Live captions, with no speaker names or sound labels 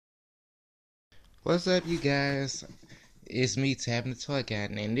What's up, you guys? It's me, Tapping the Toy Guy,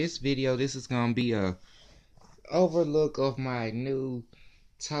 and in this video, this is gonna be a overlook of my new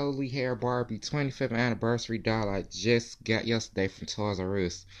Totally Hair Barbie 25th anniversary doll I just got yesterday from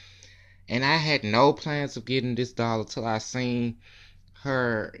Toysrus. And I had no plans of getting this doll until I seen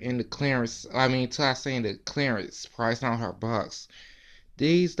her in the clearance. Till I seen the clearance price on her box.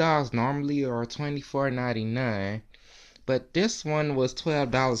 These dolls normally are $24.99, but this one was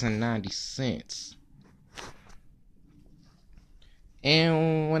 $12.90.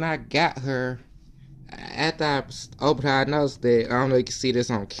 And when I got her, after I opened her, I noticed that, I don't know if you can see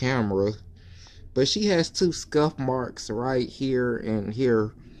this on camera, but she has two scuff marks right here and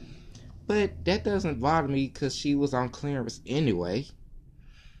here. But that doesn't bother me because she was on clearance anyway.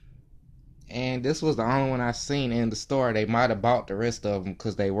 And this was the only one I seen in the store. They might have bought the rest of them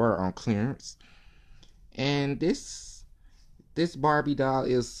because they were on clearance. And this Barbie doll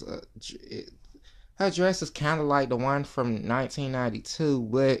is, her dress is kind of like the one from 1992,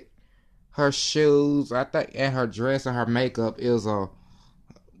 but her shoes, I think, and her dress and her makeup is a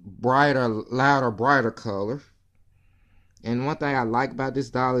brighter, louder, brighter color. And one thing I like about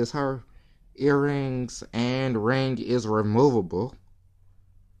this doll is her earrings and ring is removable.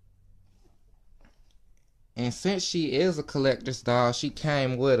 And since she is a collector's doll, she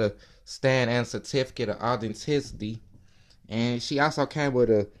came with a stamp and certificate of authenticity. And she also came with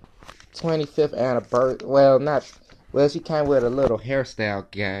a 25th anniversary, she came with a little hairstyle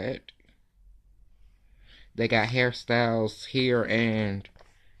guide. They got hairstyles here and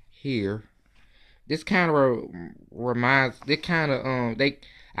here. This kind of reminds. They kind of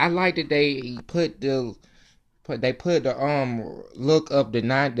I like that they put the look of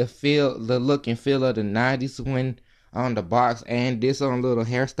the look and feel of the 90s when on the box, and this on little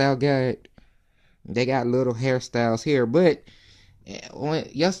hairstyle guide. They got little hairstyles here, but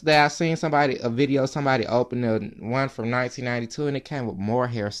yesterday I seen a video somebody opened the one from 1992, and it came with more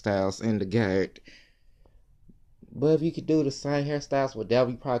hairstyles in the guide. But if you could do the same hairstyles with that,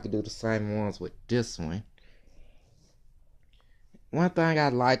 you probably could do the same ones with this one. One thing I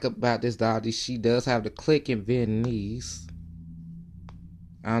like about this doll is she does have the click and bend knees.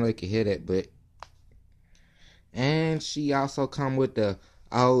 I don't know if you can hear that, but... And she also come with the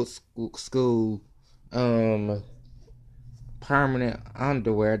old school permanent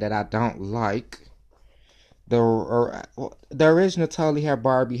underwear that I don't like. The original Totally Hair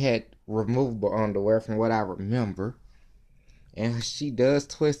Barbie had removable underwear from what I remember. And she does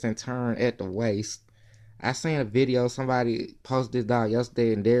twist and turn at the waist. I seen a video, somebody posted this doll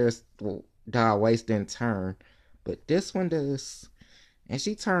yesterday, and there's doll waist didn't turn. But this one does. And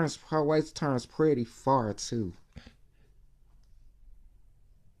her waist turns pretty far too.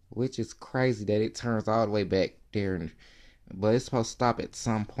 Which is crazy that it turns all the way back there. But it's supposed to stop at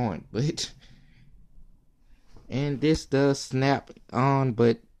some point. But and this does snap on,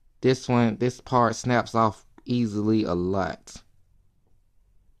 but this part snaps off easily a lot.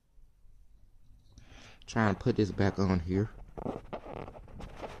 Trying to put this back on here.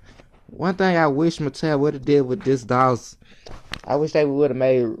 One thing I wish Mattel would have did with this doll's, I wish they would have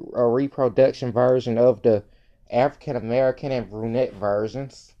made a reproduction version of the African American and brunette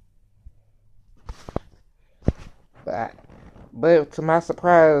versions. But to my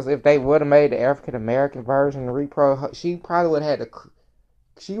surprise, if they would have made the African American version the repro, she probably would have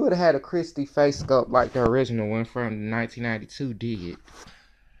had a Christie face sculpt like the original one from 1992 did.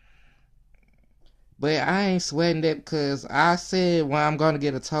 But I ain't sweating that because I said, well, I'm going to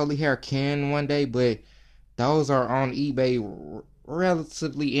get a Totally Hair Ken one day, but those are on eBay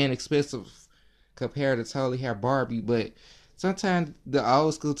relatively inexpensive compared to Totally Hair Barbie. But sometimes the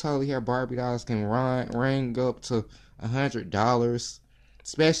old school Totally Hair Barbie dolls can ring up to $100,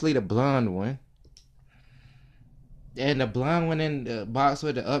 especially the blonde one. And the blonde one in the box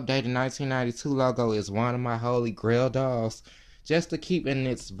with the updated 1992 logo is one of my holy grail dolls, just to keep in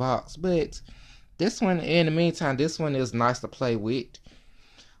its box. But this one, in the meantime, this one is nice to play with.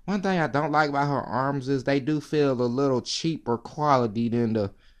 One thing I don't like about her arms is they do feel a little cheaper quality than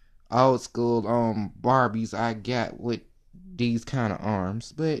the old school Barbies I got with these kind of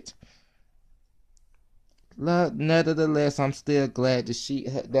arms. But nevertheless, I'm still glad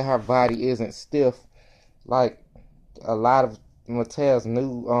that her body isn't stiff like a lot of Mattel's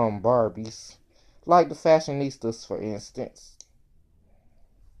new Barbies, like the Fashionistas, for instance.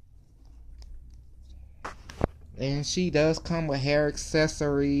 And she does come with hair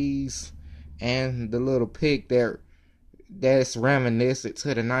accessories and the little pick that's reminiscent to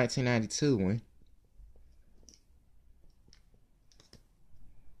the 1992 one.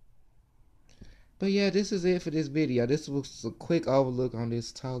 But yeah, this is it for this video. This was a quick overlook on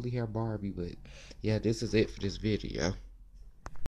this Totally Hair Barbie. But yeah, this is it for this video.